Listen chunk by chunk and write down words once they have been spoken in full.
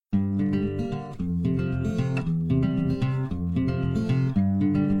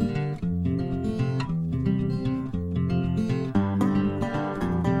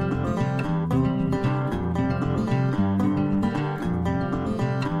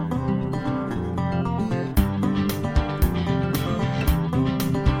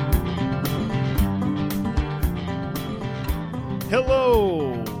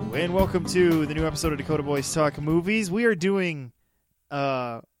and welcome to the new episode of Dakota Boys Talk Movies. We are doing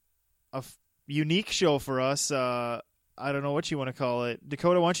unique show for us. I don't know what you want to call it.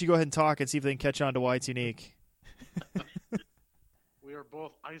 Dakota, why don't you go ahead and talk and see if they can catch on to why it's unique. We are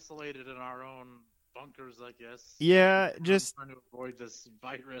both isolated in our own bunkers, I guess. Yeah, We're just trying to avoid this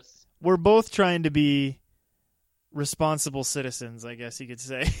virus. we're both trying to be responsible citizens, I guess you could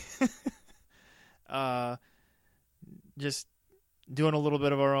say. Just doing a little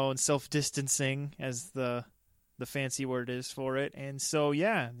bit of our own self-distancing, as the fancy word is for it. And so,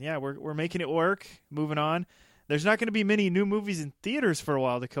 yeah, we're making it work. Moving on. There's not going to be many new movies in theaters for a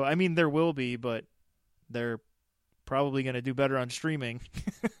while, Dakota. I mean, there will be, but they're probably going to do better on streaming.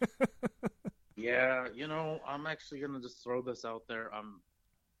 Yeah, I'm actually going to just throw this out there.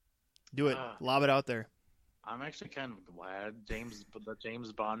 Do it. Lob it out there. I'm actually kind of glad the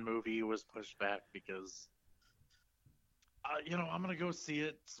James Bond movie was pushed back because, I'm going to go see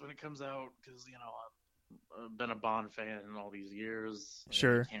it when it comes out because, I've been a Bond fan in all these years.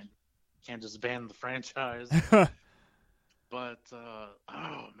 Sure. Can't just ban the franchise. But,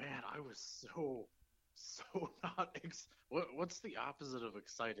 oh man, I was so not. What's the opposite of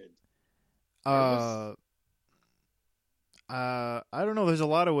excited? I don't know. There's a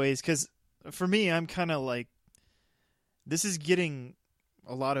lot of ways, because for me, I'm kind of like, this is getting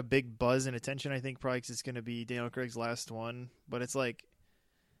a lot of big buzz and attention, I think, probably because it's going to be Daniel Craig's last one. But it's like,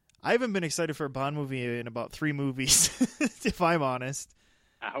 I haven't been excited for a Bond movie in about 3 movies, if I'm honest.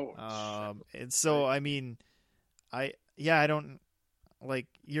 Ouch. And so, I mean, I don't, like,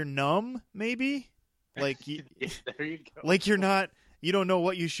 you're numb, maybe? Like, there you go. like you don't know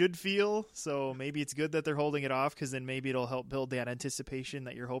what you should feel, so maybe it's good that they're holding it off, because then maybe it'll help build that anticipation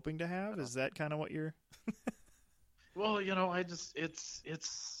that you're hoping to have. Is that kind of what you're... Well,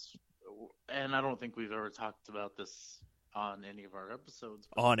 it's, and I don't think we've ever talked about this on any of our episodes.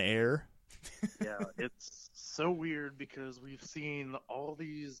 On air? Yeah, it's so weird because we've seen all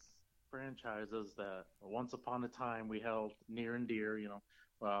these franchises that once upon a time we held near and dear.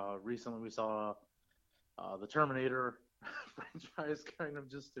 Recently we saw the Terminator franchise kind of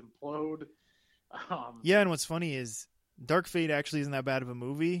just implode. Yeah, and what's funny is Dark Fate actually isn't that bad of a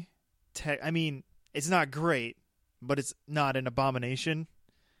movie. I mean, it's not great, but it's not an abomination.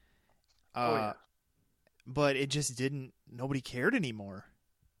 Yeah. But it just nobody cared anymore,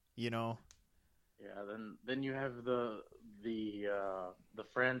 Yeah, then you have the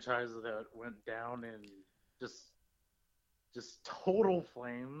franchise that went down in just total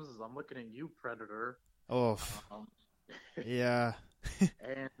flames. I'm looking at you, Predator. Oh, yeah.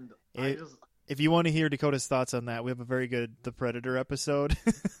 And if you want to hear Dakota's thoughts on that, we have a very good The Predator episode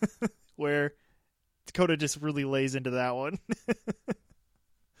where Dakota just really lays into that one.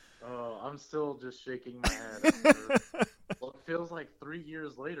 I'm still just shaking my head. Well, it feels like 3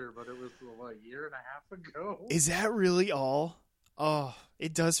 years later, but it was a year and a half ago. Is that really all? Oh,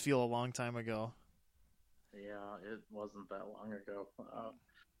 it does feel a long time ago. Yeah, it wasn't that long ago.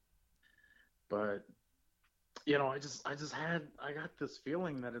 But I got this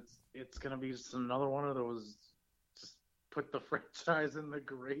feeling that it's gonna be just another one of those just put the franchise in the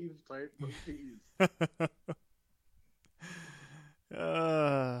grave type movies.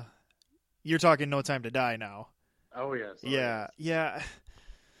 You're talking No Time to Die now. Oh yes. Yeah.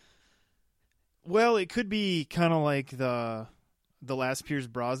 Well, it could be kind of like the last Pierce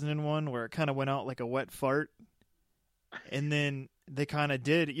Brosnan one, where it kind of went out like a wet fart, and then they kind of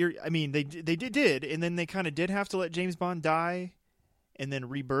did. They did, and then they kind of did have to let James Bond die, and then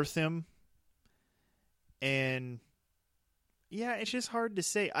rebirth him. And yeah, it's just hard to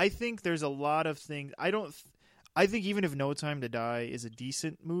say. I think there's a lot of things. I think even if No Time to Die is a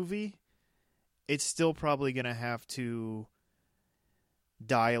decent movie, it's still probably going to have to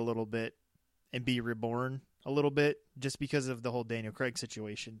die a little bit and be reborn a little bit, just because of the whole Daniel Craig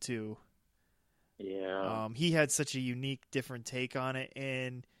situation too. Yeah. He had such a unique, different take on it,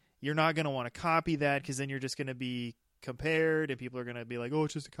 and you're not going to want to copy that, because then you're just going to be compared, and people are going to be like, oh,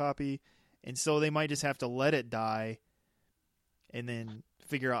 it's just a copy. And so they might just have to let it die and then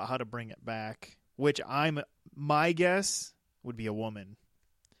figure out how to bring it back, which my guess would be a woman.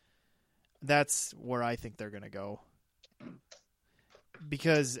 That's where I think they're going to go,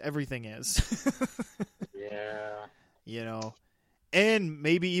 because everything is. Yeah. And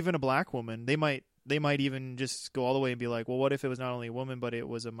maybe even a black woman. They might even just go all the way and be like, well, what if it was not only a woman, but it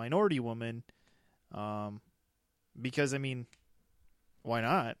was a minority woman? Because, I mean, why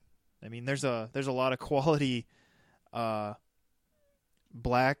not? I mean, there's a lot of quality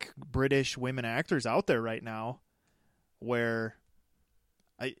black British women actors out there right now, where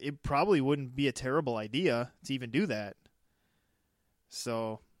it probably wouldn't be a terrible idea to even do that.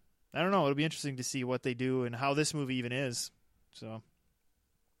 So, I don't know. It'll be interesting to see what they do and how this movie even is. So,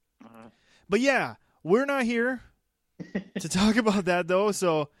 but yeah, we're not here to talk about that though.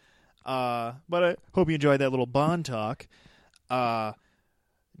 So, but I hope you enjoyed that little Bond talk.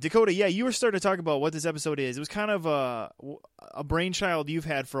 Dakota, yeah, you were starting to talk about what this episode is. It was kind of a brainchild you've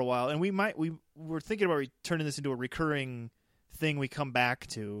had for a while, and we were thinking about turning this into a recurring thing we come back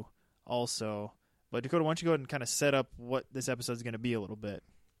to also. But Dakota, why don't you go ahead and kind of set up what this episode is going to be a little bit?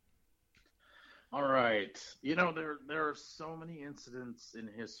 All right. You know, there are so many incidents in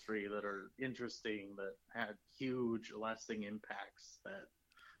history that are interesting, that had huge, lasting impacts that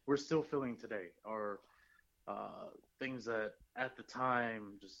we're still feeling today, or things that at the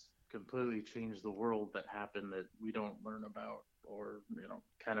time just completely changed the world that happened that we don't learn about, or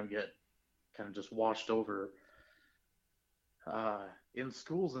kind of just washed over in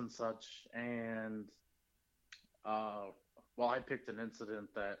schools and such. And well, I picked an incident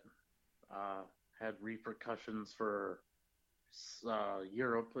that had repercussions for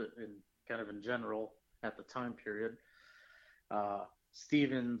Europe and kind of in general at the time period.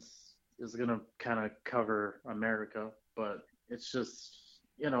 Stevens is going to kind of cover America, but it's just,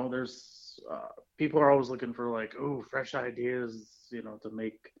 there's people are always looking for like, fresh ideas, to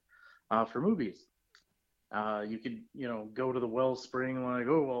make for movies. You could, go to the wellspring like,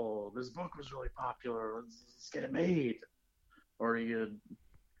 well, this book was really popular, let's get it made. Or you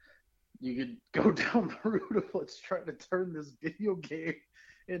could go down the route of let's try to turn this video game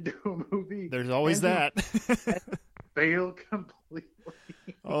into a movie. There's always that. Fail completely.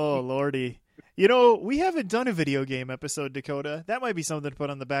 Oh, Lordy. We haven't done a video game episode, Dakota. That might be something to put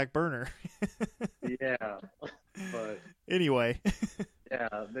on the back burner. Yeah. But anyway. Yeah,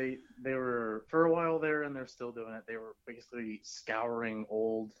 they were for a while there, and they're still doing it. They were basically scouring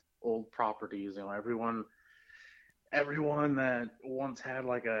old properties. Everyone that once had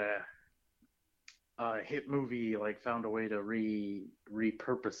like a hit movie like found a way to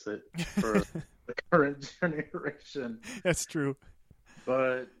repurpose it for the current generation. That's true.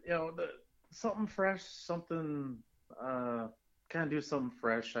 But something fresh, something kind of do something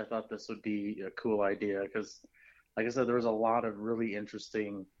fresh. I thought this would be a cool idea because, like I said, there was a lot of really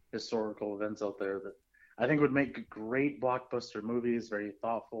interesting historical events out there that I think would make great blockbuster movies, very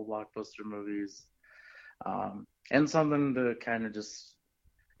thoughtful blockbuster movies, and something to kind of just,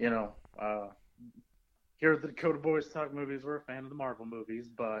 here at the Dakota Boys Talk Movies, we're a fan of the Marvel movies,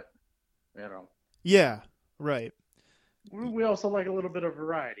 but, Yeah, right. We also like a little bit of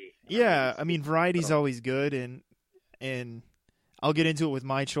variety. Yeah, I mean, variety's always good, and I'll get into it with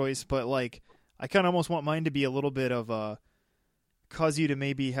my choice, but, like, I kind of almost want mine to be a little bit of cause you to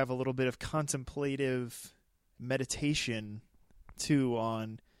maybe have a little bit of contemplative meditation, too,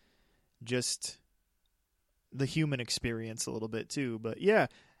 on just the human experience a little bit, too. But, yeah,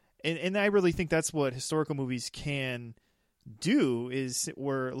 and I really think that's what historical movies can do, is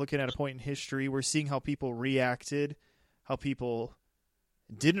we're looking at a point in history, we're seeing how people reacted, how people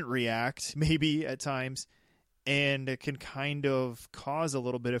didn't react, maybe at times, and it can kind of cause a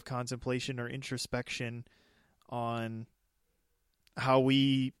little bit of contemplation or introspection on how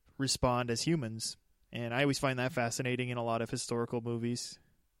we respond as humans. And I always find that fascinating in a lot of historical movies.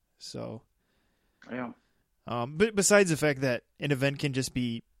 So, yeah. But besides the fact that an event can just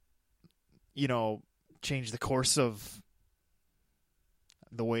be, change the course of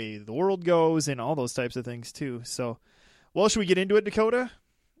the way the world goes and all those types of things too. So, well, should we get into it, Dakota?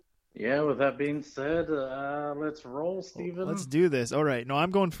 Yeah, with that being said, let's roll, Steven. Let's do this. All right. No,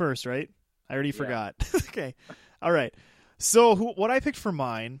 I'm going first, right? I already forgot. Okay. All right. So what I picked for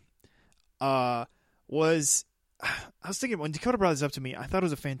mine was, I was thinking, when Dakota brought this up to me, I thought it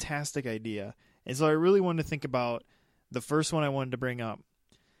was a fantastic idea. And so I really wanted to think about the first one I wanted to bring up.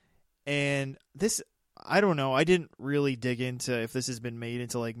 And this, I don't know, I didn't really dig into if this has been made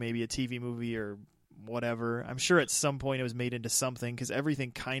into like maybe a TV movie or whatever. I'm sure at some point it was made into something, because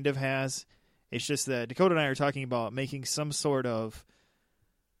everything kind of has. It's just that Dakota and I are talking about making some sort of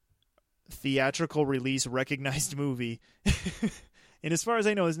theatrical release recognized movie. And as far as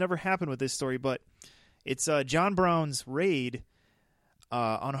I know, it's never happened with this story, but it's John Brown's raid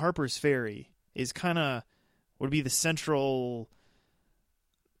on Harper's Ferry is kind of would be the central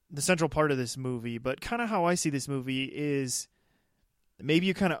part of this movie. But kind of how I see this movie is maybe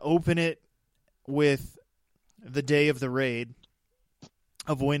you kind of open it with the day of the raid,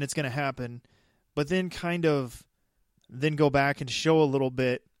 of when it's going to happen, but then kind of then go back and show a little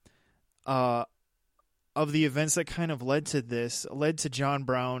bit of the events that kind of led to John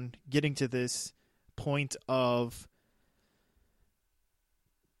Brown getting to this point of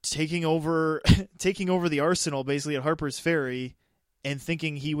taking over the arsenal basically at Harper's Ferry and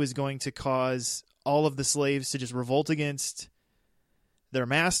thinking he was going to cause all of the slaves to just revolt against their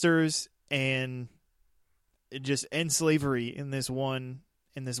masters and just end slavery in this one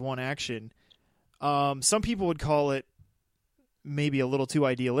action. Some people would call it maybe a little too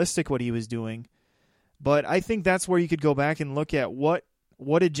idealistic what he was doing, but I think that's where you could go back and look at why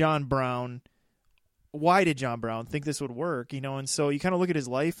did John Brown think this would work, and so you kind of look at his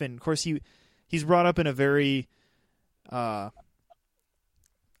life, and of course he's brought up in a very I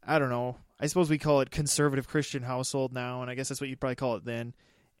don't know, I suppose we call it conservative Christian household now, and I guess that's what you'd probably call it then.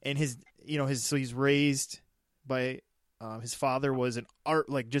 And so he's raised by his father was an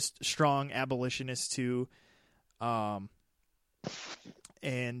just strong abolitionist too. And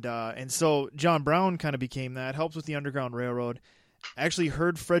so John Brown kind of became that, helped with the Underground Railroad, actually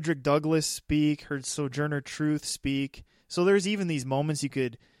heard Frederick Douglass speak, heard Sojourner Truth speak. So there's even these moments you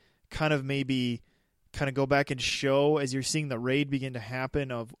could kind of maybe go back and show as you're seeing the raid begin to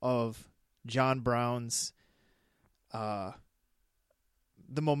happen of John Brown's, the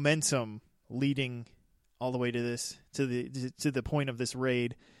momentum leading all the way to this, to the point of this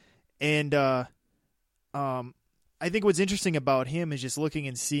raid. And, I think what's interesting about him is just looking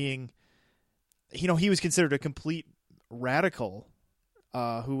and seeing, he was considered a complete radical,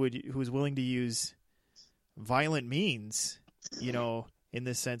 who was willing to use violent means, in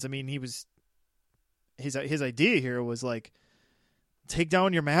this sense. I mean, his idea here was like, take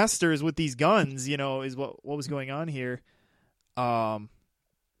down your masters with these guns, is what was going on here. And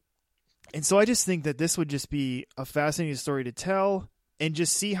so I just think that this would just be a fascinating story to tell, and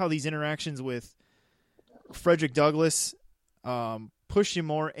just see how these interactions with Frederick Douglass pushed him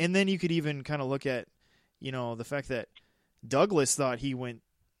more. And then you could even kind of look at, the fact that Douglass thought he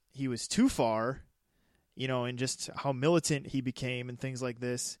was too far, and just how militant he became and things like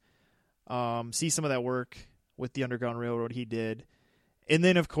this. See some of that work with the Underground Railroad he did. And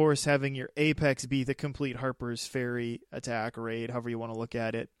then, of course, having your apex be the complete Harper's Ferry attack, raid, however you want to look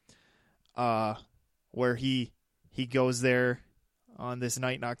at it, where he goes there on this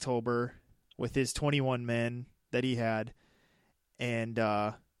night in October with his 21 men that he had, and,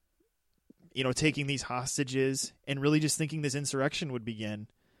 taking these hostages and really just thinking this insurrection would begin.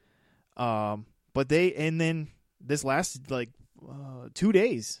 And then this lasted like 2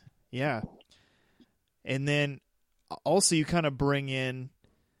 days. Yeah. And then also you kind of bring in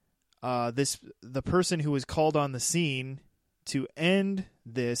the person who was called on the scene to end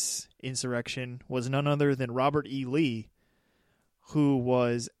this insurrection was none other than Robert E. Lee, who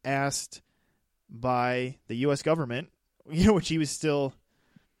was asked by the U.S. government, which he was still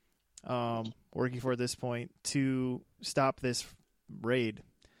working for at this point, to stop this raid.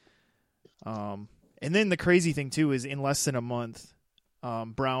 And then the crazy thing too is, in less than a month,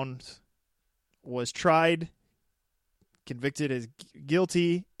 Brown was tried, convicted as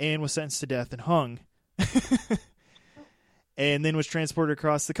guilty, and was sentenced to death and hung. And then was transported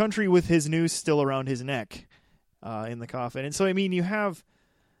across the country with his noose still around his neck in the coffin. And so, I mean, you have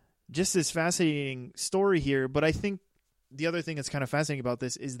just this fascinating story here, but I think the other thing that's kind of fascinating about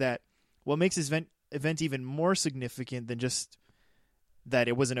this is that what makes this event even more significant than just that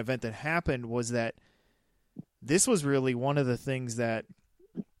it was an event that happened was that this was really one of the things that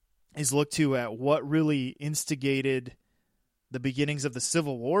is looked to at what really instigated the beginnings of the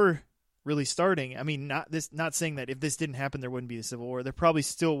Civil War really starting. I mean, not saying that if this didn't happen, there wouldn't be a Civil War. There probably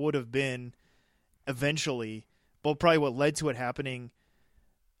still would have been eventually, but probably what led to it happening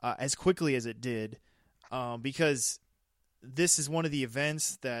as quickly as it did, because this is one of the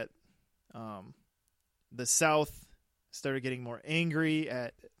events that the South started getting more angry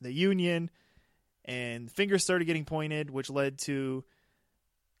at the Union, and fingers started getting pointed, which led to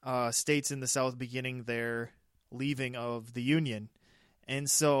states in the South beginning their leaving of the Union. And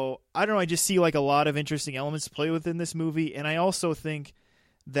so, I don't know, I just see like a lot of interesting elements to play with in this movie, and I also think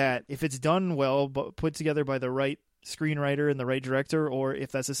that if it's done well, but put together by the right screenwriter and the right director, or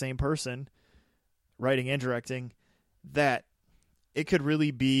if that's the same person writing and directing, that it could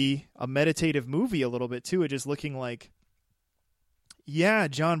really be a meditative movie a little bit too. It just looking like, yeah,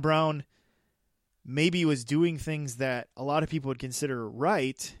 John Brown maybe was doing things that a lot of people would consider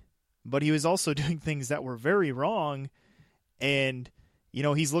right, but he was also doing things that were very wrong. And,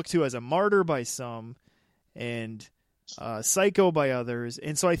 he's looked to as a martyr by some and psycho by others.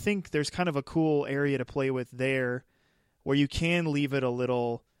 And so I think there's kind of a cool area to play with there where you can leave it a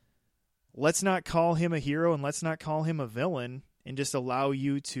little, let's not call him a hero and let's not call him a villain, and just allow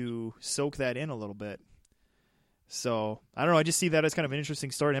you to soak that in a little bit. So, I don't know, I just see that as kind of an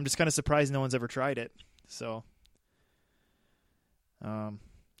interesting story. I'm just kind of surprised no one's ever tried it. So,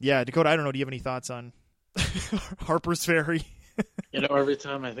 yeah, Dakota, I don't know, do you have any thoughts on Harper's Ferry? Every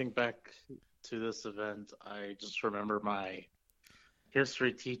time I think back to this event, I just remember my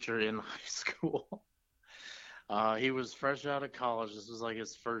history teacher in high school. He was fresh out of college. This was like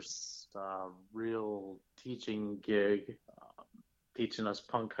his first real teaching gig, teaching us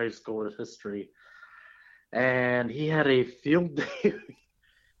punk high school history. And he had a field day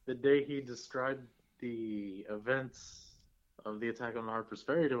the day he described the events of the attack on Harper's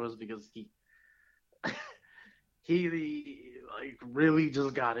Ferry to us, because he like really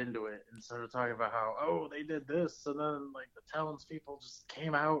just got into it and started talking about how they did this, and then like the townspeople just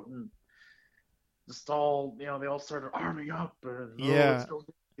came out and just all they all started arming up and let's go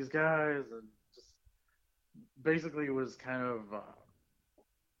get these guys, and just basically it was kind of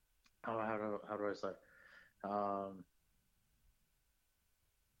how do I say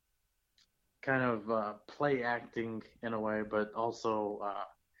kind of play acting in a way, but also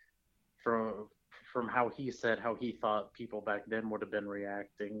from how he said how he thought people back then would have been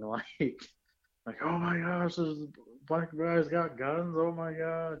reacting, like oh my gosh, this black guys got guns, oh my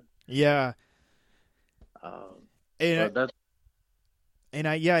god. Yeah. And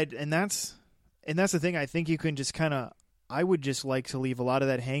that's the thing. I think you can just I would just like to leave a lot of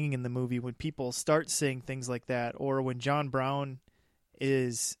that hanging in the movie when people start saying things like that, or when John Brown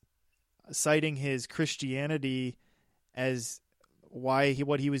is citing his Christianity as why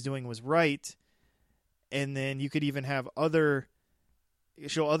what he was doing was right. And then you could even have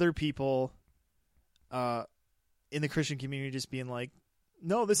show other people in the Christian community just being like,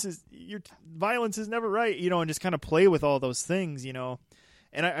 no, violence is never right, and just kind of play with all those things,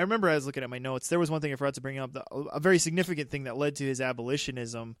 And I remember I was looking at my notes. There was one thing I forgot to bring up. A very significant thing that led to his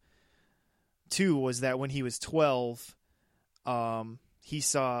abolitionism, too, was that when he was 12, he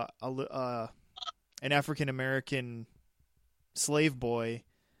saw an African-American slave boy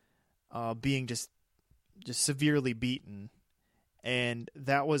being just severely beaten. And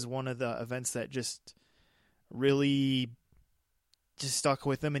that was one of the events that just really just stuck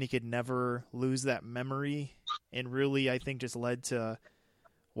with him, and he could never lose that memory, and really, I think, just led to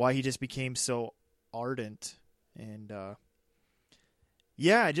why he just became so ardent. And I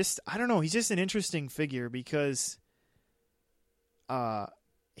don't know, he's just an interesting figure, because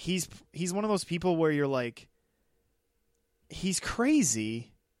he's one of those people where you're like, he's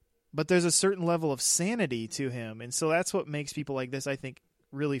crazy, but there's a certain level of sanity to him, and so that's what makes people like this, I think,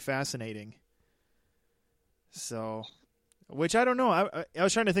 really fascinating. So, which I don't know. I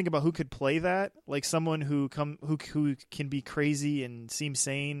was trying to think about who could play that, like someone who can be crazy and seem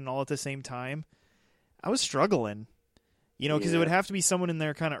sane all at the same time. I was struggling, because it would have to be someone in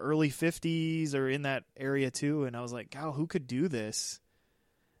their kind of early 50s or in that area too. And I was like, God, who could do this?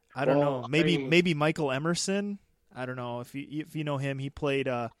 I don't know. Maybe Michael Emerson. I don't know if you know him. He played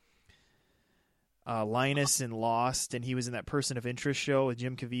Linus in Lost, and he was in that Person of Interest show with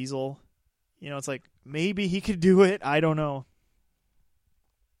Jim Caviezel. It's like, maybe he could do it. I don't know.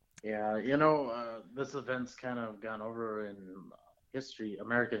 Yeah, this event's kind of gone over in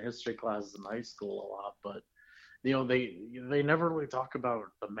American history classes in high school a lot, but they never really talk about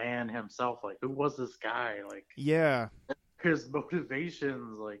the man himself. Like, who was this guy? Like, his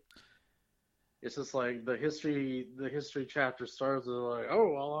motivations. Like, it's just like the history chapter starts with like,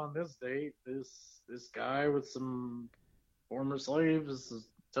 oh, well, on this date, this guy with some former slaves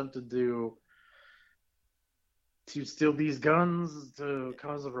attempted to steal these guns to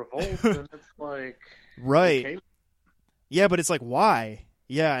cause a revolt, and it's like, right. Okay. Yeah, but it's like, why?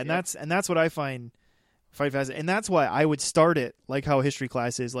 Yeah, and that's what I find fascinating. And that's why I would start it like how history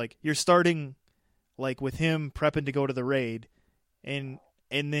class is. Like, you're starting like with him prepping to go to the raid, and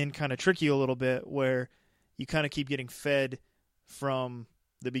then kind of trick you a little bit where you kind of keep getting fed from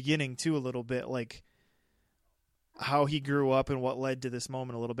the beginning too a little bit, like how he grew up and what led to this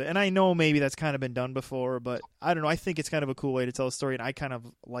moment a little bit. And I know maybe that's kind of been done before, but I don't know. I think it's kind of a cool way to tell a story, and I kind of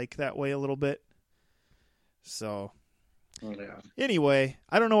like that way a little bit. So anyway,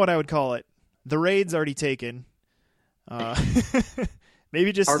 I don't know what I would call it. The raid's already taken.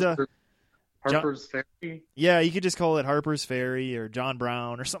 Maybe just Harper's Ferry. Yeah, you could just call it Harper's Ferry or John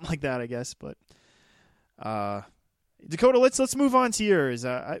Brown or something like that, I guess. But Dakota, let's move on to yours.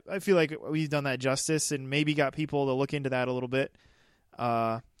 I feel like we've done that justice and maybe got people to look into that a little bit,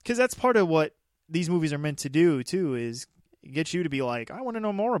 because that's part of what these movies are meant to do too, is get you to be like, I want to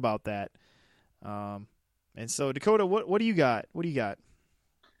know more about that. And so, Dakota, what do you got? What do you got?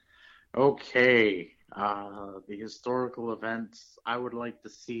 Okay. The historical events I would like to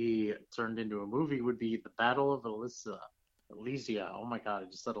see turned into a movie would be the Battle of Alesia. Oh my God, I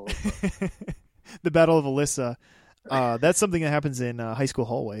just said Alyssa. The Battle of Alyssa. That's something that happens in high school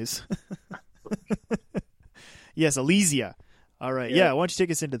hallways. Yes, Alesia. All right. Yeah. Yeah. Why don't you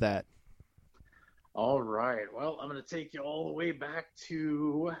take us into that? All right. Well, I'm going to take you all the way back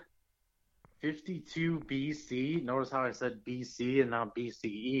to 52 BC. Notice how I said BC and not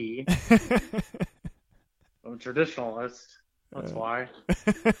BCE. I'm a traditionalist. That's why.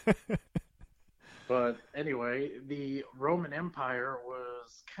 But anyway, the Roman Empire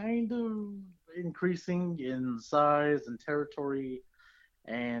was kind of increasing in size and territory,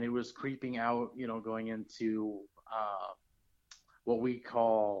 and it was creeping out, going into what we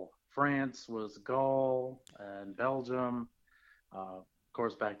call France was Gaul and Belgium. Of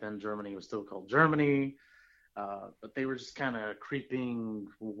course, back then Germany was still called Germany, but they were just kind of creeping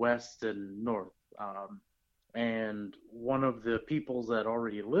west and north. And one of the peoples that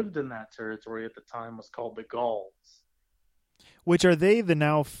already lived in that territory at the time was called the Gauls. Which are they the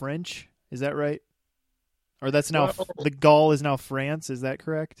now French? Is that right? Or that's now Well, the Gaul is now France. Is that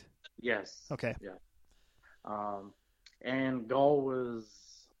correct? yes. Okay. Yeah. And Gaul was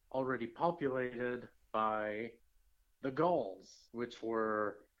already populated by the Gauls, it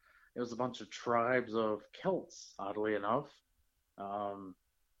was a bunch of tribes of Celts, oddly enough.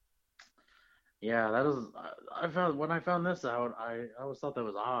 Yeah, that is. When I found this out, I always thought that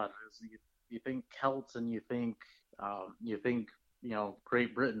was odd. You think Celts and you think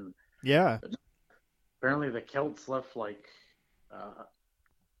Great Britain. Yeah. But apparently, the Celts left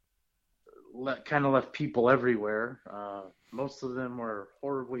kind of left people everywhere. Most of them were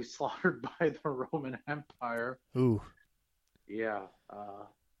horribly slaughtered by the Roman Empire. Ooh. Yeah.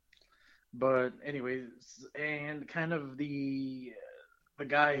 But anyways, and kind of the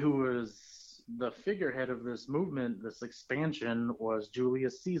guy who was the figurehead of this movement, this expansion, was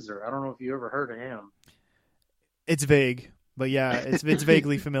Julius Caesar. I don't know if you ever heard of him. It's vague, but yeah, it's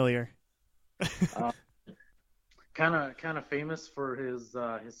vaguely familiar. Kind of famous for his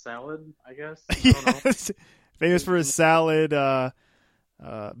salad, I guess. I don't know. Yes. Famous for his salad,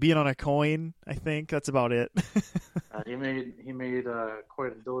 being on a coin. I think that's about it. He made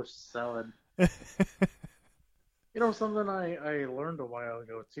quite a delicious salad. Something I learned a while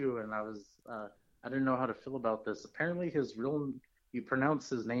ago too, and I didn't know how to feel about this. Apparently, you pronounce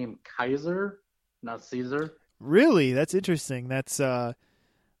his name Kaiser, not Caesar. Really, that's interesting. That's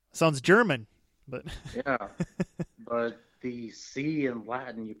sounds German, but Yeah, but the C in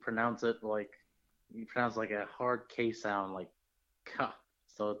Latin you pronounce like a hard K sound, like K.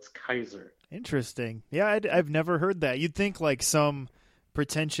 So it's Kaiser. interesting. Yeah, I've never heard that. You'd think like some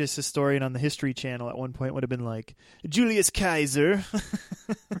pretentious historian on the History Channel at one point would have been like Julius Kaiser,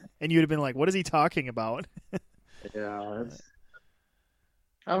 and you'd have been like, "What is he talking about?" Yeah,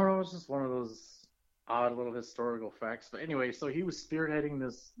 I don't know. It's just one of those odd little historical facts. But anyway, so he was spearheading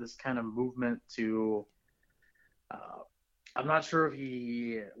this kind of movement to. I'm not sure if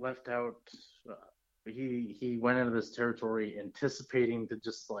he left out. He went into this territory anticipating to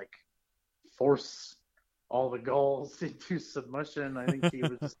just like force all the Gauls into submission. I think he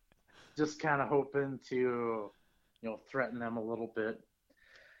was just kind of hoping to, threaten them a little bit.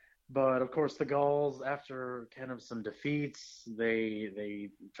 But of course, the Gauls, after kind of some defeats, they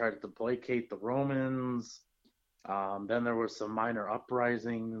tried to placate the Romans. Then there were some minor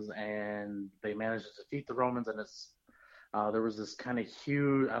uprisings, and they managed to defeat the Romans. And there was this kind of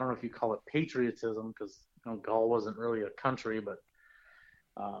huge, I don't know if you call it patriotism, because Gaul wasn't really a country, but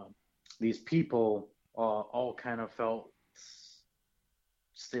these people all kind of felt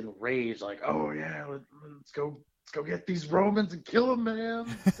just enraged, like, oh yeah, let's go get these Romans and kill them, man.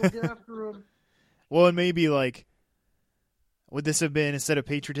 Let's go get after them. Well, and maybe like, would this have been, instead of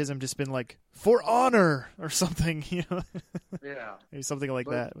patriotism, just been like for honor or something? Yeah, maybe something like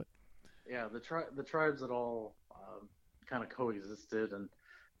that. But. Yeah, the tribes that all kind of coexisted, and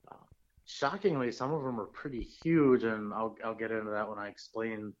shockingly, some of them are pretty huge, and I'll get into that when I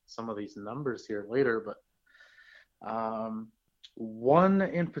explain some of these numbers here later. But one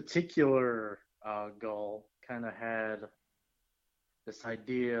in particular, Gaul, kind of had this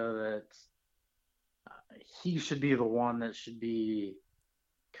idea that he should be the one that should be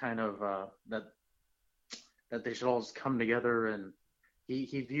kind of that they should all just come together, and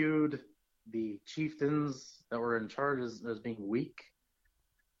he viewed the chieftains that were in charge as being weak.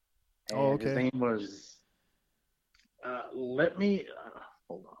 And okay. His name was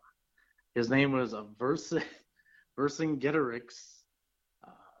hold on. His name was Vercingetorix,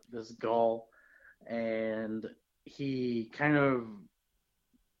 this Gaul, and he kind of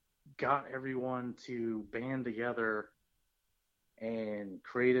got everyone to band together and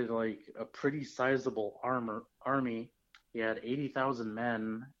created like a pretty sizable army. He had 80,000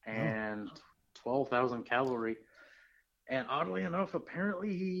 men and 12,000 cavalry. And oddly enough, apparently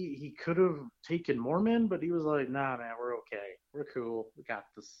he could have taken more men, but he was like, nah, man, we're okay. we're cool. We got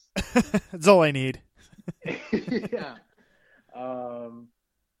this. That's all I need. Yeah. Um,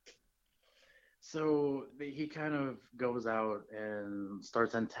 so he kind of goes out and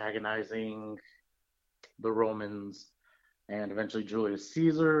starts antagonizing the Romans, and eventually Julius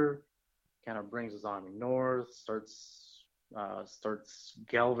Caesar kind of brings his army north, starts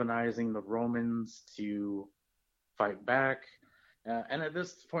galvanizing the Romans to fight back. And at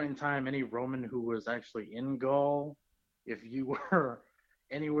this point in time, any Roman who was actually in Gaul, if you were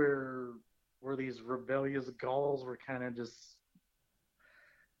anywhere where these rebellious Gauls were kind of just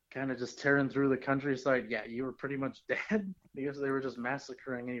tearing through the countryside, yeah, you were pretty much dead because they were just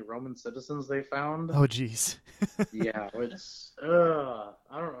massacring any Roman citizens they found. Oh, jeez. Yeah, it's I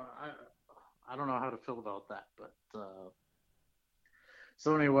don't know. I don't know how to feel about that, but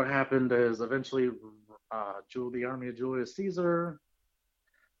so anyway, what happened is eventually the army of Julius Caesar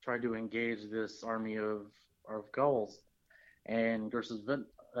tried to engage this army of Gauls, and versus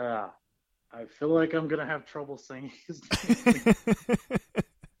I feel like I'm gonna have trouble saying his name.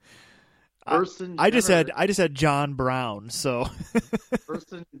 I just had John Brown, so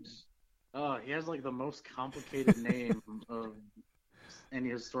Person, he has like the most complicated name of any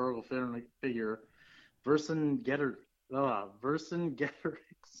historical figure. Vercingetorix.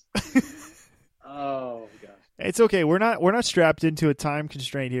 Oh gosh. It's okay. We're not strapped into a time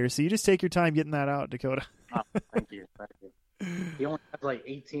constraint here, so you just take your time getting that out, Dakota. Oh, thank you. He only has like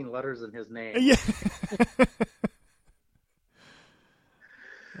 18 letters in his name. Yeah.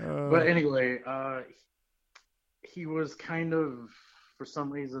 But anyway, he was kind of, for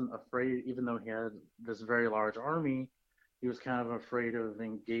some reason, afraid, even though he had this very large army, he was kind of afraid of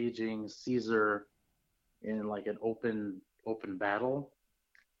engaging Caesar in like an open battle.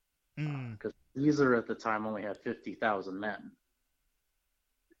 Because Caesar at the time only had 50,000 men.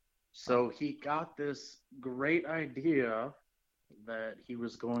 So he got this great idea that he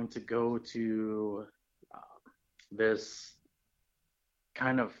was going to go to this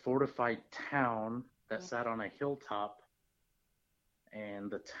kind of fortified town that sat on a hilltop,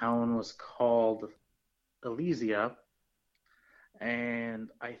 and the town was called Alesia. And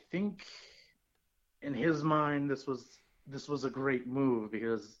I think in his mind this was a great move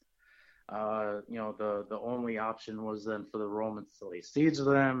because the only option was then for the Romans to lay siege to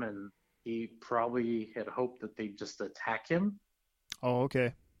them, and he probably had hoped that they'd just attack him. Oh,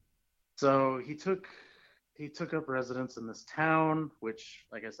 okay. So he took up residence in this town, which,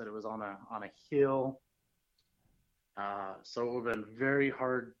 like I said, it was on a hill. So it would have been very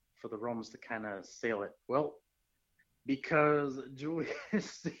hard for the Romans to kind of sail it. Well, because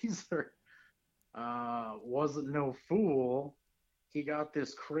Julius Caesar wasn't no fool, he got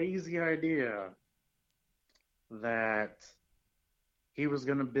this crazy idea that he was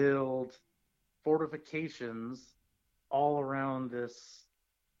going to build fortifications all around this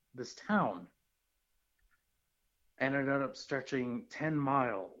town. And it ended up stretching 10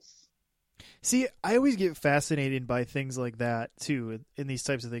 miles. See, I always get fascinated by things like that, too, in these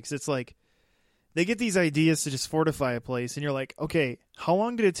types of things. It's like, they get these ideas to just fortify a place, and you're like, okay, how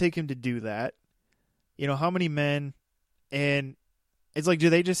long did it take him to do that? How many men? And it's like, do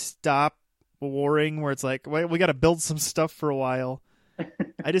they just stop warring where it's like, well, we got to build some stuff for a while?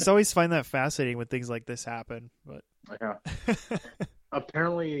 I just always find that fascinating when things like this happen. But yeah.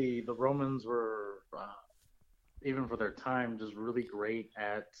 Apparently, the Romans were, even for their time, just really great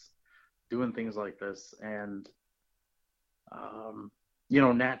at doing things like this. And,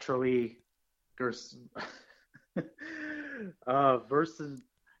 naturally,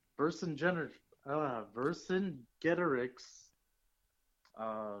 Vercingetorix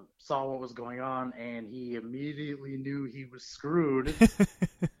saw what was going on, and he immediately knew he was screwed.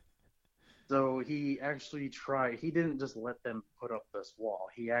 So he actually tried. He didn't just let them put up this wall.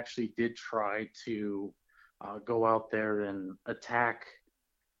 He actually did try to go out there and attack,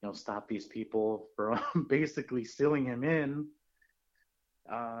 stop these people from basically sealing him in.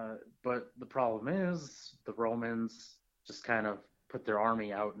 But the problem is the Romans just kind of put their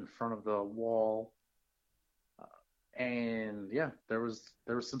army out in front of the wall. And yeah, there was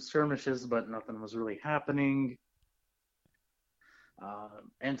some skirmishes, but nothing was really happening.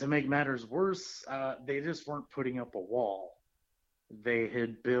 And to make matters worse, they just weren't putting up a wall. They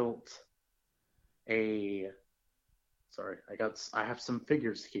had built I have some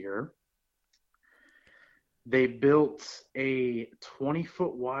figures here. They built a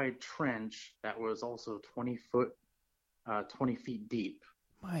 20-foot wide trench that was also 20 feet deep.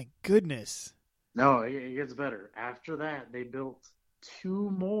 My goodness. No, it gets better. After that, they built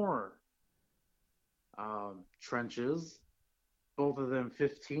 2 more trenches, both of them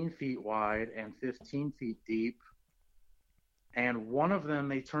 15 feet wide and 15 feet deep. and one of them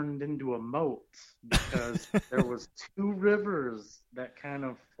they turned into a moat because there was two rivers that kind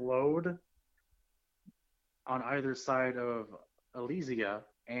of flowed on either side of Elysia,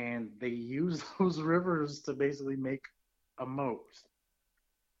 and they used those rivers to basically make a moat.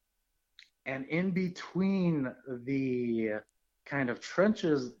 And in between the kind of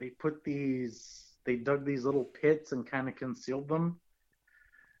trenches, they dug these little pits and kind of concealed them.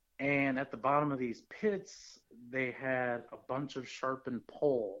 And at the bottom of these pits, they had a bunch of sharpened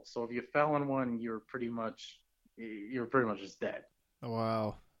poles. So if you fell in one, you're pretty much just dead.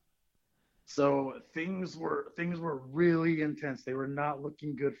 Wow. So things were really intense. They were not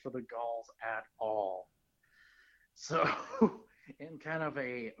looking good for the Gauls at all. So in kind of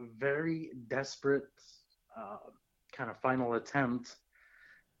a very desperate kind of final attempt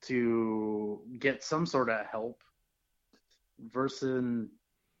to get some sort of help,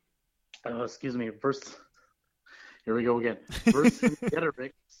 here we go again.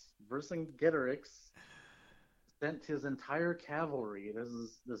 Vercingetorix sent his entire cavalry.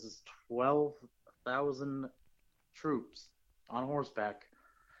 This is 12,000 troops on horseback.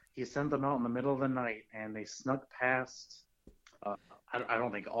 He sent them out in the middle of the night, and they snuck past. I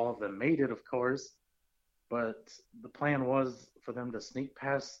don't think all of them made it, of course, but the plan was for them to sneak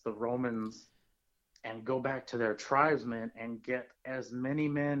past the Romans and go back to their tribesmen and get as many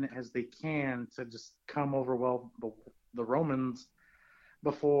men as they can to just come overwhelm the Romans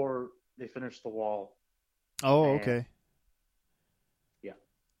before they finish the wall. Oh, okay. Yeah.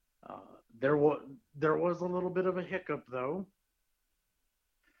 There was a little bit of a hiccup, though.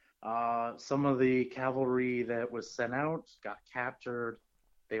 Some of the cavalry that was sent out got captured.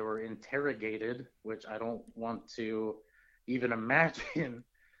 They were interrogated, which I don't want to even imagine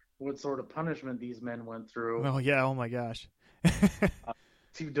what sort of punishment these men went through. Oh, yeah. Oh, my gosh.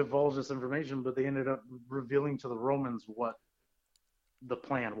 To divulge this information, but they ended up revealing to the Romans what the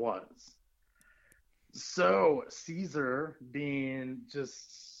plan was. So Caesar, being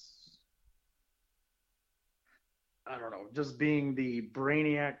just being the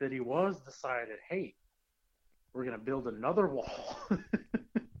brainiac that he was, decided, hey, we're going to build another wall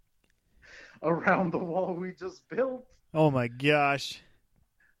around the wall we just built. Oh my gosh.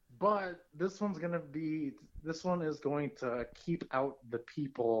 But this one is going to keep out the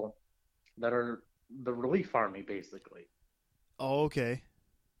people that are the relief army, basically. Oh, okay.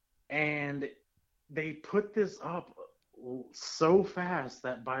 And they put this up so fast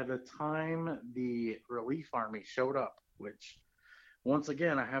that by the time the relief army showed up, which once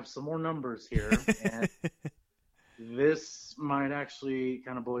again, I have some more numbers here, and this might actually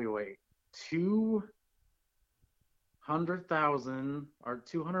kind of blow you away. 200,000 or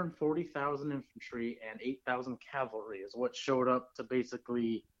 240,000 infantry and 8,000 cavalry is what showed up to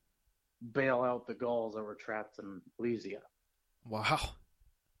basically bail out the Gauls that were trapped in Elysia. Wow.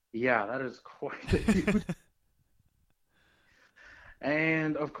 Yeah, that is quite a huge.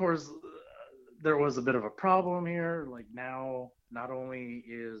 And of course, there was a bit of a problem here. Like now, not only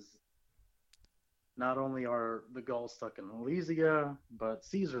are the Gauls stuck in Elysia, but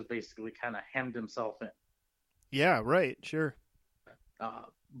Caesar's basically kind of hemmed himself in. Yeah, right, sure.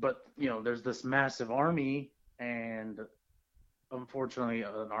 But there's this massive army, and unfortunately,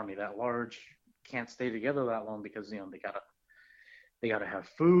 an army that large can't stay together that long because they gotta have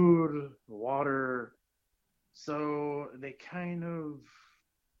food, water. So they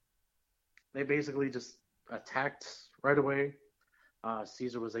basically just attacked right away.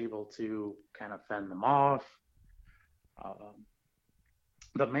 Caesar was able to kind of fend them off.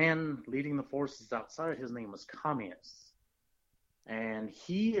 The man leading the forces outside, his name was Commius, and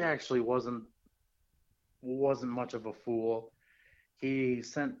he actually wasn't much of a fool. He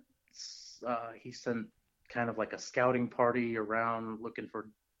sent kind of like a scouting party around looking for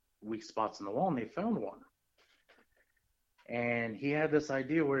weak spots in the wall, and they found one. And he had this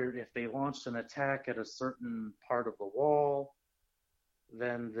idea where if they launched an attack at a certain part of the wall,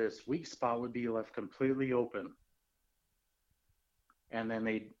 then this weak spot would be left completely open. And then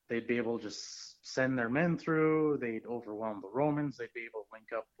they'd be able to just send their men through. They'd overwhelm the Romans. They'd be able to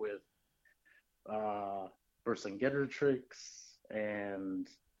link up with Vercingetorix, and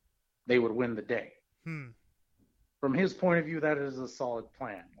they would win the day. From his point of view, that is a solid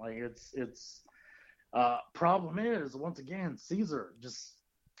plan. Like it's problem is, once again, Caesar just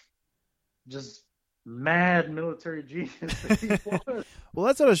mad military genius that he was. Well,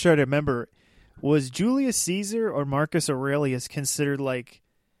 that's what I was trying to remember. Was Julius Caesar or Marcus Aurelius considered like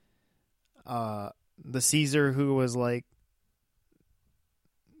the Caesar who was like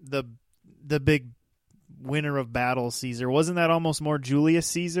the big winner of battle Caesar? Wasn't that almost more Julius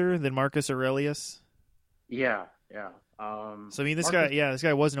Caesar than Marcus Aurelius? Yeah. So I mean, Marcus, this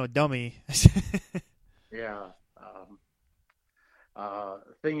guy was no dummy. yeah.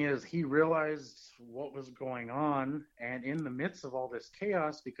 Thing is, he realized what was going on, and in the midst of all this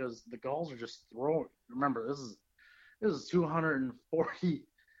chaos, because the Gauls are just throwing. Remember, this is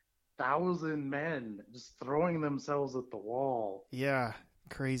 240,000 men just throwing themselves at the wall. Yeah,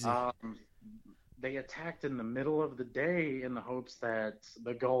 crazy. Um, they attacked in the middle of the day in the hopes that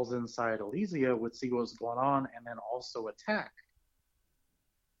the Gauls inside Alesia would see what was going on and then also attack.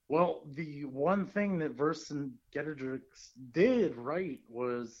 Well, the one thing that Vercingetorix did right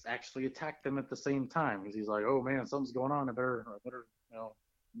was actually attack them at the same time, because he's like, "Oh man, something's going on. I better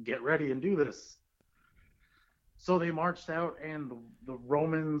get ready and do this." So they marched out, and the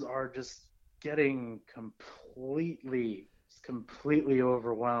Romans are just getting completely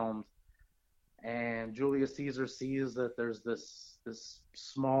overwhelmed. And Julius Caesar sees that there's this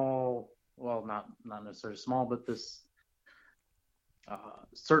small, well, not necessarily small, but this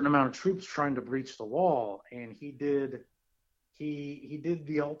certain amount of troops trying to breach the wall, and he did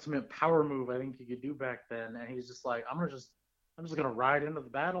the ultimate power move I think he could do back then, and he's just like, I'm just gonna ride into the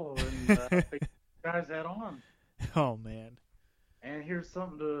battle and take you guys head on. Oh man. And here's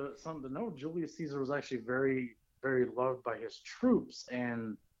something to know: Julius Caesar was actually very, very loved by his troops,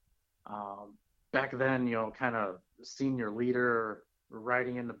 and back then, kind of seeing your leader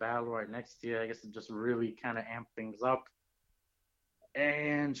riding into battle right next to you, I guess it just really kind of amped things up.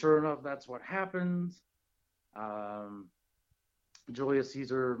 And sure enough, that's what happened. Julius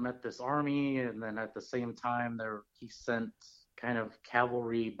Caesar met this army, and then at the same time, he sent kind of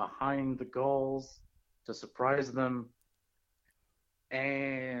cavalry behind the Gauls to surprise them.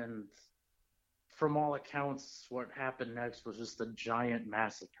 And from all accounts, what happened next was just a giant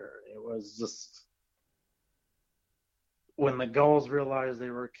massacre. It was just, when the Gauls realized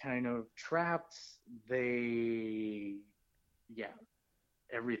they were kind of trapped,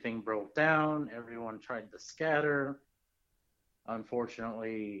 everything broke down. Everyone tried to scatter.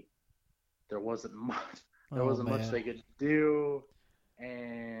 Unfortunately, there wasn't much. Much they could do,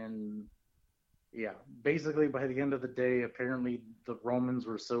 and basically by the end of the day, apparently the Romans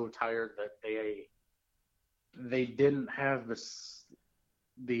were so tired that they didn't have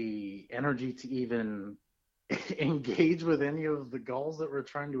the energy to even engage with any of the Gauls that were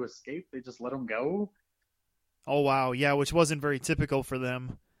trying to escape. They just let them go. Oh wow, yeah, which wasn't very typical for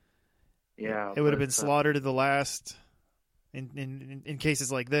them. Yeah, it would have been slaughtered to the last in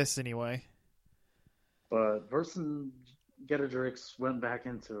cases like this, anyway. But Vercingetorix went back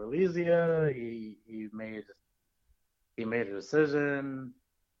into Alesia. He made a decision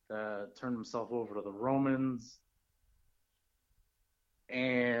to turn himself over to the Romans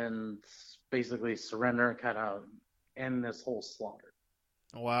and basically surrender, kind of end this whole slaughter.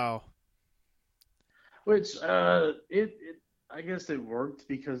 Wow. Which I guess it worked,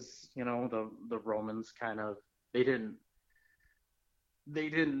 because the Romans kind of they didn't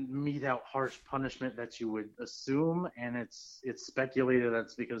mete out harsh punishment that you would assume, and it's speculated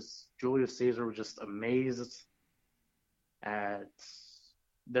that's because Julius Caesar was just amazed at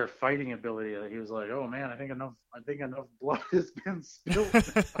their fighting ability. He was like, "Oh man, I think enough blood has been spilled."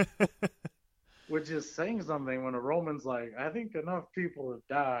 Which is saying something when a Roman's like, "I think enough people have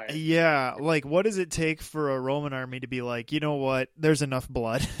died." Yeah, like, what does it take for a Roman army to be like, you know what, there's enough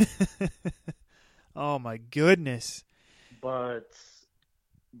blood? Oh my goodness. But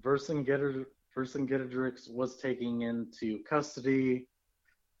Vercingetorix was taken into custody.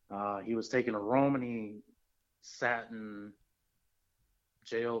 He was taken to Rome, and he sat in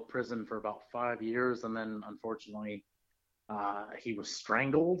prison for about 5 years, and then unfortunately he was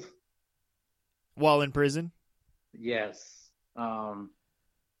strangled while in prison. Yes.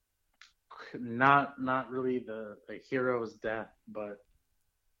 Not really the hero's death, but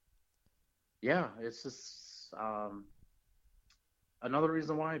yeah, it's just another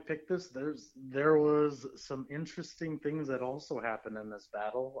reason why I picked this. There was some interesting things that also happened in this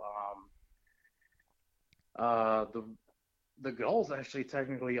battle. The Gauls actually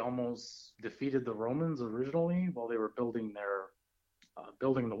technically almost defeated the Romans originally while they were building the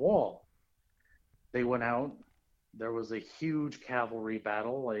wall. They went out. There was a huge cavalry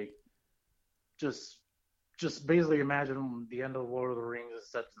battle, like just basically imagine the end of Lord of the Rings,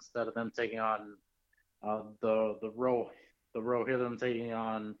 except instead of them taking on the Rohirrim taking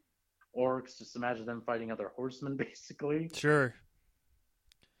on orcs, just imagine them fighting other horsemen, basically. Sure.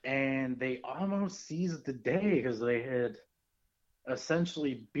 And they almost seized the day because they had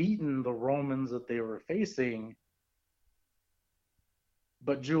essentially beaten the Romans that they were facing.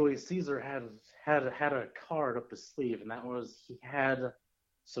 But Julius Caesar had a card up his sleeve, and that was he had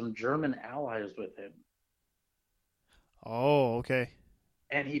some German allies with him. Oh, okay.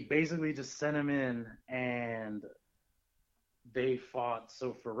 And he basically just sent him in, and they fought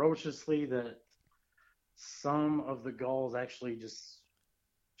so ferociously that some of the Gauls actually just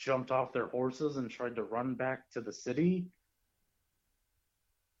jumped off their horses and tried to run back to the city.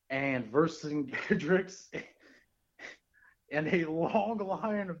 And Vercingetorix, and a long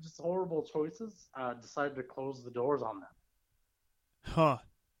line of just horrible choices, decided to close the doors on them, Huh.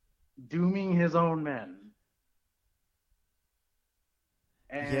 dooming his own men.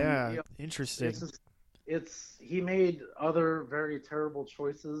 And Yeah, you know, interesting. it's he made other very terrible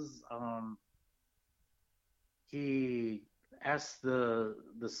choices. He asked the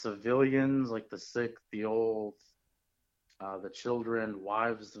civilians, like the sick, the old, the children,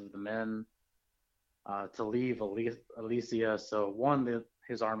 wives of the men, to leave Alesia. So one, that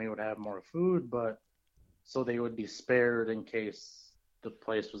his army would have more food, but so they would be spared in case the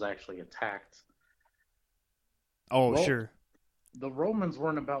place was actually attacked. Oh, Well, sure. the Romans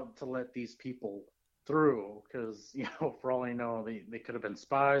weren't about to let these people through because, for all I know, they could have been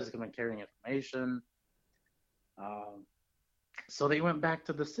spies, they could have been carrying information. So they went back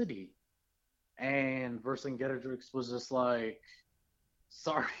to the city, and Vercingetorix was just like,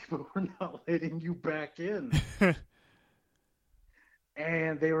 "Sorry, but we're not letting you back in."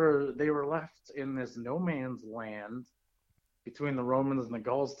 And they were left in this no man's land between the Romans and the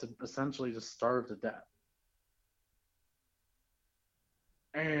Gauls to essentially just starve to death.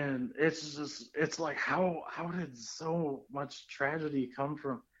 And it's like how did so much tragedy come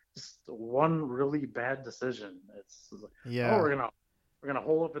from just one really bad decision? It's like, oh, Yeah. we're gonna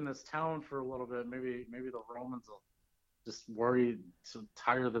hole up in this town for a little bit. Maybe the Romans will just worry to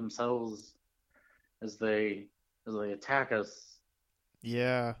tire themselves as they attack us.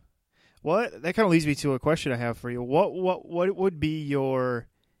 Yeah. Well, that kind of leads me to a question I have for you. What would be your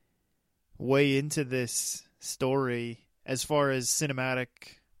way into this story as far as cinematic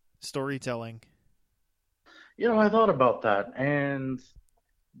storytelling? I thought about that, and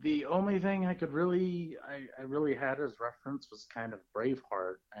the only thing I really had as reference was kind of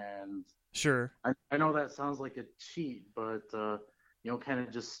Braveheart, and Sure. I know that sounds like a cheat, but kind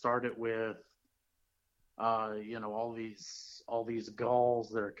of just start it with all these Gauls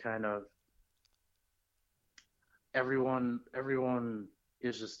that are kind of everyone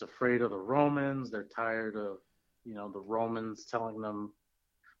is just afraid of the Romans. They're tired of the Romans telling them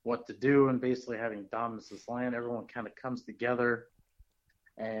what to do and basically having dominance of this land. Everyone kind of comes together,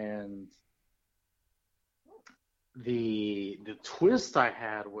 and the twist I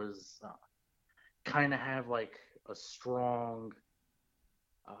had was kind of have like a strong,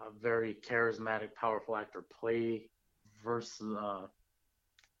 very charismatic, powerful actor play versus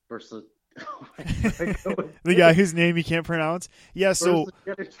The guy whose name you can't pronounce. Yeah, so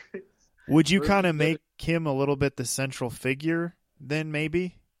versus would you kind of versus make him a little bit the central figure then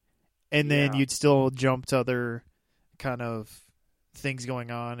maybe? And then yeah. you'd still jump to other kind of things going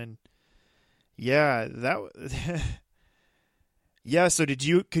on and yeah, that yeah, so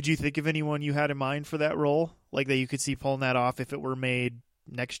could you think of anyone you had in mind for that role? Like that you could see pulling that off if it were made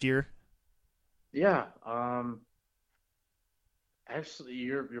next year? Yeah. Actually,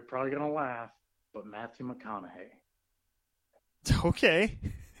 you're probably gonna laugh, but Matthew McConaughey. Okay.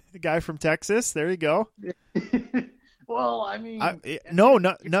 The guy from Texas. There you go. Well, I mean, No,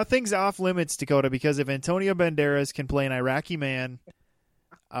 nothing's off limits, Dakota, because if Antonio Banderas can play an Iraqi man,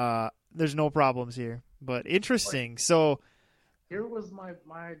 there's no problems here. But like, interesting. So, here was my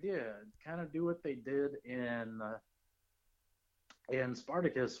idea. Kind of do what they did in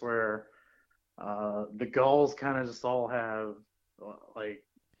Spartacus, where the Gauls kind of just all have like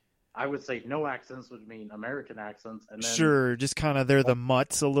I would say no accents would mean American accents, and then sure, just kind of they're the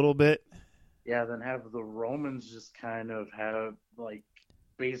mutts a little bit. yeah, then have the Romans just kind of have like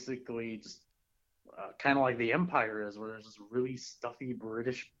basically just kind of like the Empire is, where there's just really stuffy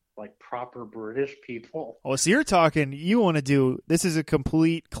British, like proper British people. Oh, so you want to do this is a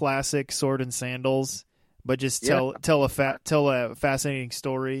complete classic sword and sandals, but just Yeah, tell a fascinating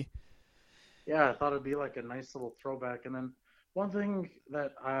story. yeah, I thought it'd be like a nice little throwback. And then one thing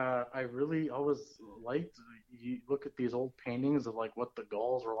that I really always liked, you look at these old paintings of like what the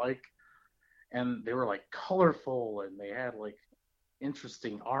Gauls were like, and they were like colorful, and they had like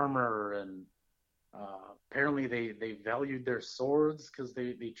interesting armor, and apparently they valued their swords because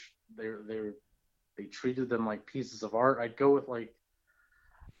they treated them like pieces of art. I'd go with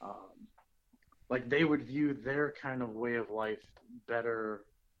um, like they would view their kind of way of life better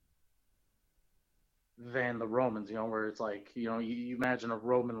than the Romans, where it's like, you imagine a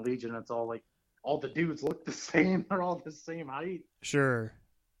Roman legion, it's all like all the dudes look the same, they're all the same height, Sure.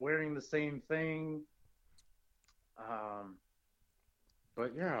 wearing the same thing.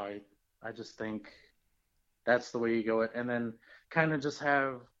 But yeah, I just think that's the way you go it, and then kind of just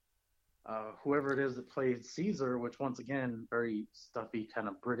have whoever it is that played Caesar, which once again very stuffy kind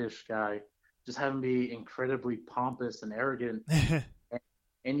of British guy, just have him be incredibly pompous and arrogant,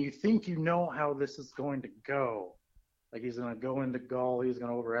 and you think you know how this is going to go. Like he's going to go into Gaul, he's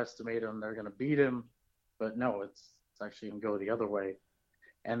going to overestimate him, they're going to beat him, but no, it's actually going to go the other way.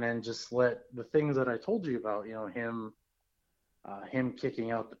 And then just let the things that I told you about, him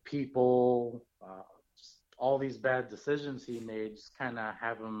kicking out the people, just all these bad decisions he made, just kind of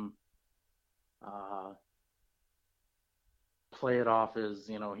have him play it off as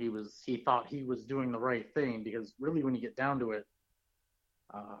he thought he was doing the right thing, because really when you get down to it,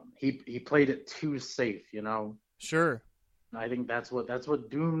 he played it too safe. Sure. I think that's what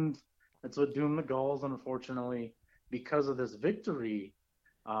doomed the Gauls, unfortunately, because of this victory.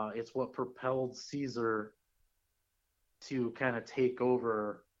 It's what propelled Caesar to kind of take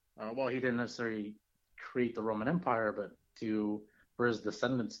over. Well, he didn't necessarily create the Roman Empire, but for his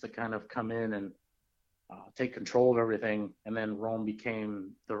descendants to kind of come in and take control of everything, and then Rome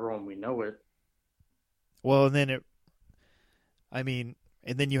became the Rome we know it. Well, and then and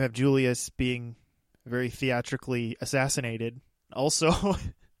then you have Julius being very theatrically assassinated. Also,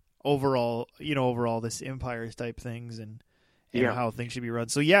 overall this empires type things and how things should be run.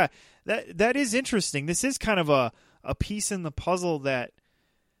 So yeah, that is interesting. This is kind of a piece in the puzzle that,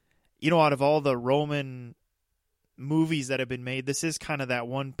 out of all the Roman movies that have been made, this is kind of that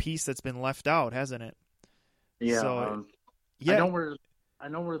one piece that's been left out, hasn't it? Yeah. So, I know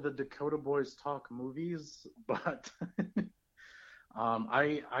where the Dakota Boys talk movies, but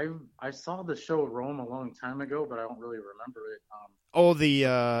I saw the show Rome a long time ago, but I don't really remember it. The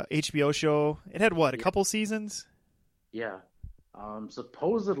HBO show. It had a couple seasons? Yeah.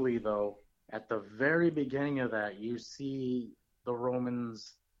 Supposedly, though, at the very beginning of that, you see the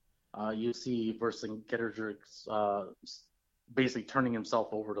Romans. You see Vercingetorix basically turning himself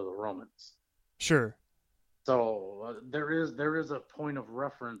over to the Romans. Sure. So there is a point of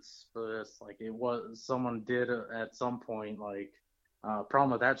reference for this. Like it was someone did at some point. Like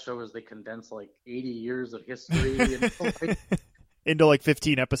problem with that show is they condense like 80 years of history into like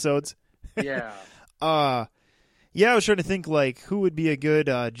 15 episodes. Yeah. Yeah, I was trying to think like who would be a good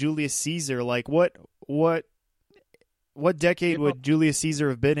Julius Caesar. Like what decade would Julius Caesar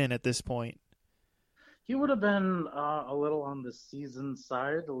have been in at this point? He would have been a little on the seasoned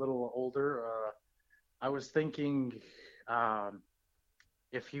side, a little older. I was thinking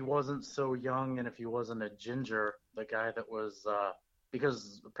if he wasn't so young and if he wasn't a ginger, the guy that was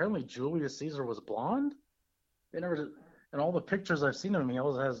because apparently Julius Caesar was blonde. They never did, in all the pictures I've seen of him, he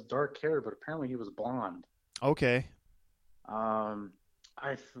always has dark hair, but apparently he was blonde. Okay. What's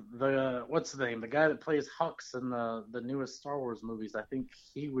the name? The guy that plays Hux in the newest Star Wars movies. I think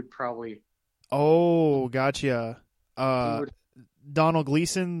he would probably. Oh, gotcha. Donald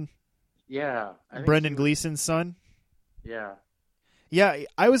Gleason. Yeah. Brendan Gleason's son. Yeah. Yeah,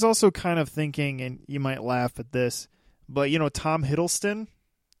 I was also kind of thinking, and you might laugh at this, but Tom Hiddleston,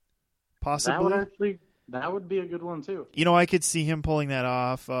 possibly. That would be a good one too. I could see him pulling that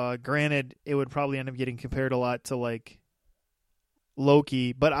off. Granted, it would probably end up getting compared a lot to like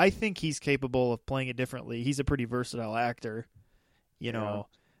Loki, but I think he's capable of playing it differently. He's a pretty versatile actor, Yeah.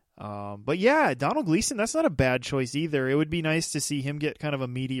 But yeah, Donald Gleason, that's not a bad choice either. It would be nice to see him get kind of a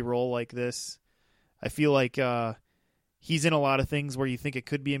meaty role like this. I feel like he's in a lot of things where you think it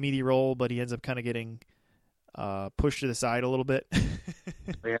could be a meaty role, but he ends up kind of getting pushed to the side a little bit.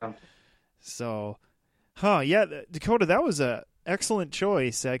 Yeah. So, yeah, Dakota, that was a excellent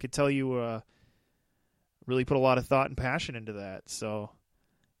choice. I could tell you really put a lot of thought and passion into that. So,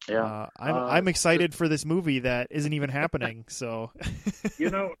 yeah, I'm excited for this movie that isn't even happening. So,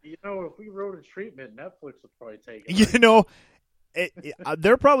 if we wrote a treatment, Netflix would probably take it. Right?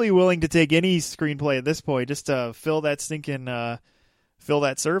 They're probably willing to take any screenplay at this point just to fill that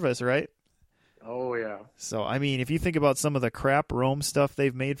service, right? Oh yeah. So, I mean, if you think about some of the crap Rome stuff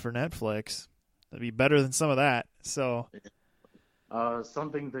they've made for Netflix, that'd be better than some of that. So,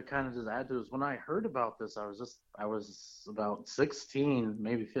 something to kind of just add to is when I heard about this, I was about 16,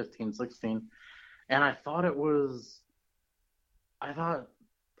 maybe 15, 16, and I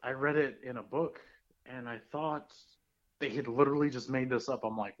read it in a book, and I thought they had literally just made this up.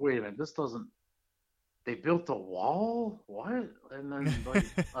 I'm like, wait a minute, they built a wall? What? And then like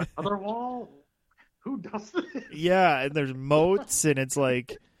another wall? Who does this? Yeah, and there's moats, and it's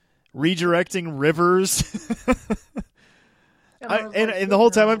like redirecting rivers. And the whole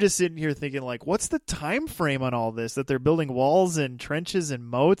time I'm just sitting here thinking, like, what's the time frame on all this? That they're building walls and trenches and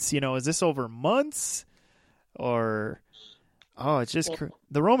moats? Is this over months? or it's just Well,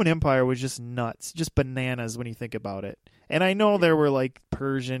 the Roman Empire was just nuts, just bananas when you think about it. And I know there were like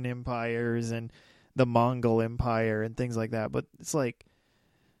Persian empires and the Mongol Empire and things like that, but it's like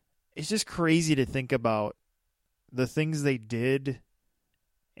it's just crazy to think about the things they did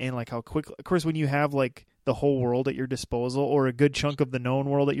and like how quick. Of course, when you have like the whole world at your disposal or a good chunk of the known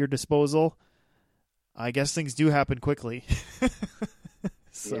world at your disposal, I guess things do happen quickly.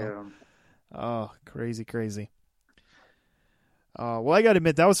 So, yeah. oh, crazy. Well, I got to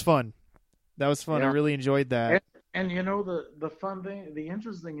admit, that was fun. That was fun. I Yeah. really enjoyed that. And you know the fun thing, the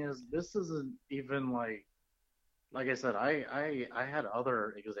interesting is this isn't even like I said, I had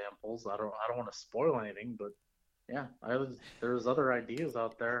other examples. I don't want to spoil anything, but yeah, there's other ideas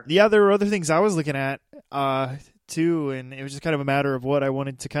out there. Yeah, there were other things I was looking at too, and it was just kind of a matter of what I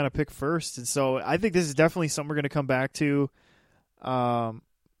wanted to kind of pick first. And so I think this is definitely something we're going to come back to.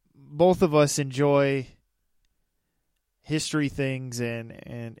 Both of us enjoy history things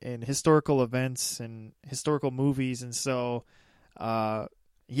and historical events and historical movies, and so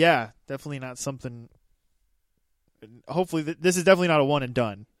yeah, definitely not something. Hopefully, this is definitely not a one and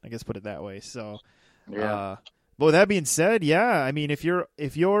done. I guess put it that way. So Yeah. but with that being said, yeah, I mean, if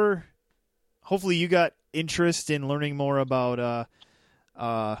you're, hopefully you got interest in learning more about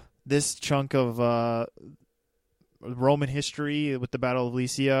this chunk of Roman history with the Battle of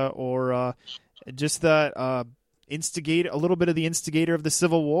Lycia, or just that instigate a little bit of the instigator of the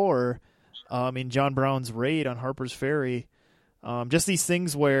Civil War in John Brown's raid on Harper's Ferry. Just these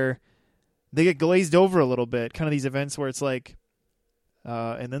things where they get glazed over a little bit, kind of these events where it's like,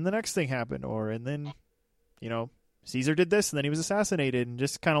 and then the next thing happened, and then, Caesar did this and then he was assassinated, and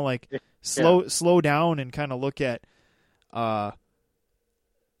just kind of like slow down and kind of look at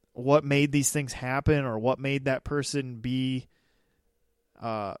what made these things happen, or what made that person be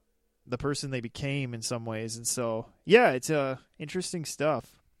the person they became in some ways. And so, yeah, it's interesting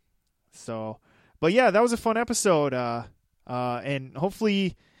stuff. So, but yeah, that was a fun episode. And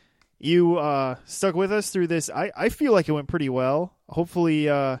hopefully you stuck with us through this. I feel like it went pretty well. Hopefully,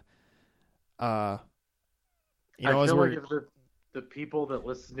 I as feel we're like if the people that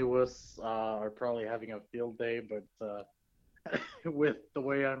listen to us are probably having a field day, but with the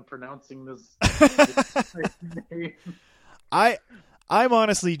way I'm pronouncing this name. I'm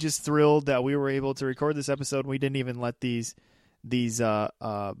honestly just thrilled that we were able to record this episode. We didn't even let these barriers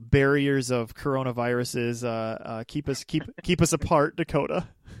of coronaviruses keep us apart, Dakota.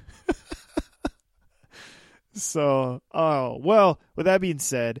 So, well, with that being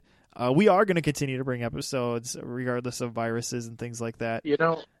said, we are going to continue to bring episodes regardless of viruses and things like that.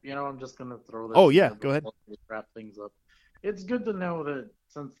 I'm just going to throw this. Oh, yeah, go ahead. Wrap things up. It's good to know that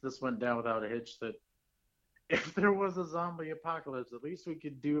since this went down without a hitch, that if there was a zombie apocalypse, at least we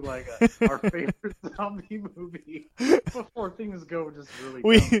could do like our favorite zombie movie before things go just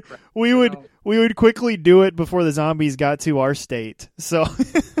really. We would quickly do it before the zombies got to our state. So,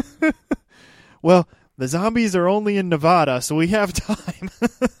 well, the zombies are only in Nevada, so we have time.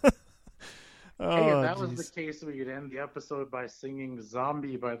 Hey, if that was the case, we could end the episode by singing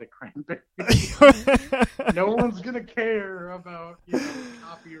 "Zombie" by the Cranberries. No one's gonna care about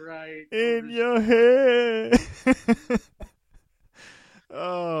copyright. In your head.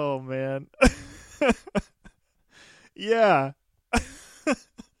 Oh man. Yeah.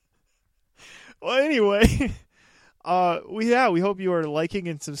 Well, anyway, we hope you are liking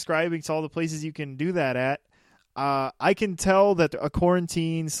and subscribing to all the places you can do that at. I can tell that a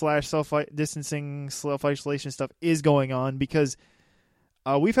quarantine / self-distancing, self-isolation stuff is going on, because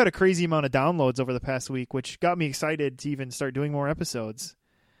we've had a crazy amount of downloads over the past week, which got me excited to even start doing more episodes.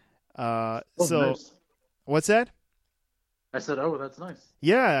 Nice. What's that? I said, oh, that's nice.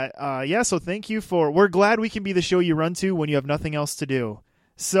 Yeah. So thank you we're glad we can be the show you run to when you have nothing else to do.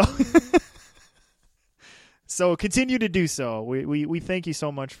 So, so continue to do so. We thank you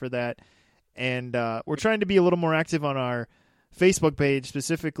so much for that. And we're trying to be a little more active on our Facebook page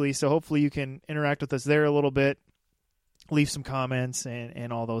specifically, so hopefully you can interact with us there a little bit, leave some comments,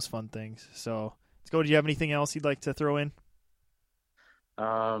 and all those fun things. So, let's go. Do you have anything else you'd like to throw in?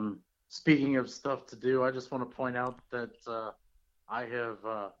 Speaking of stuff to do, I just want to point out that I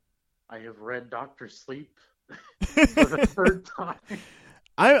have read Dr. Sleep for the third time.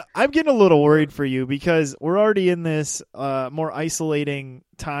 I'm getting a little worried for you, because we're already in this more isolating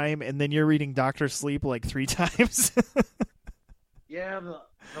time, and then you're reading Dr. Sleep like 3 times. Yeah, the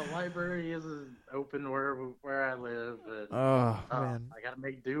library isn't open where I live. And, man. I gotta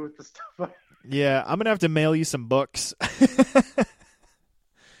make do with the stuff. Yeah, I'm gonna have to mail you some books.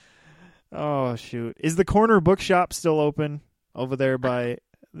 Oh shoot! Is the corner bookshop still open over there by?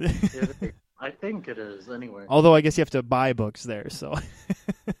 I think it is anyway. Although I guess you have to buy books there, so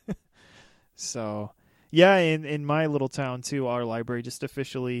so yeah, in my little town too, our library just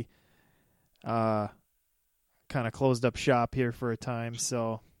officially kind of closed up shop here for a time,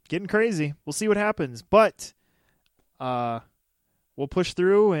 so getting crazy. We'll see what happens, but we'll push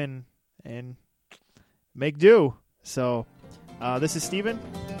through and make do. So this is Steven.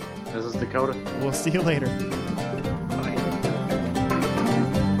 This is Dakota. We'll see you later.